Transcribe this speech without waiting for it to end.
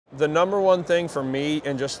The number one thing for me,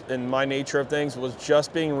 and just in my nature of things, was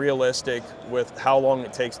just being realistic with how long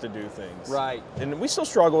it takes to do things. Right. And we still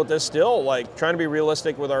struggle with this still, like trying to be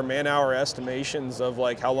realistic with our man-hour estimations of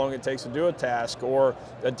like how long it takes to do a task or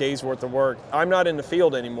a day's worth of work. I'm not in the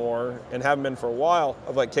field anymore and haven't been for a while.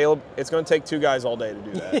 Of like, Caleb, it's going to take 2 guys all day to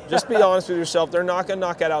do that. Just be honest with yourself. They're not going to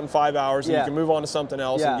knock that out in 5 hours, and you can move on to something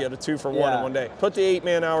else and get a 2 for 1 in one day. Put the 8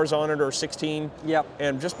 man hours on it, or 16. Yep.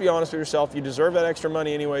 And just be honest with yourself. You deserve that extra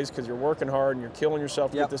money anyways because you're working hard and you're killing yourself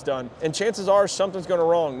to get this done. And chances are something's going to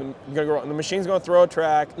wrong. The machine's going to throw a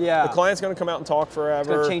track. Yeah. The client's going to come out and talk forever. It's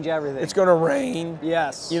going to change everything. It's going to rain.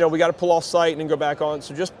 Yes. You know, we got to pull off site and then go back on.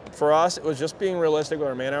 So just for us, it was just being realistic with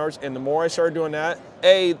our man hours. And the more I started doing that,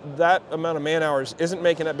 that amount of man hours isn't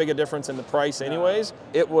making that big a difference in the price anyways.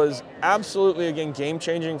 It was absolutely, again, game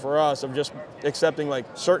changing for us of just accepting like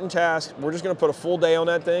certain tasks. We're just going to put a full day on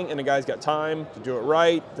that thing, and the guy's got time to do it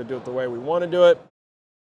right, to do it the way we want to do it.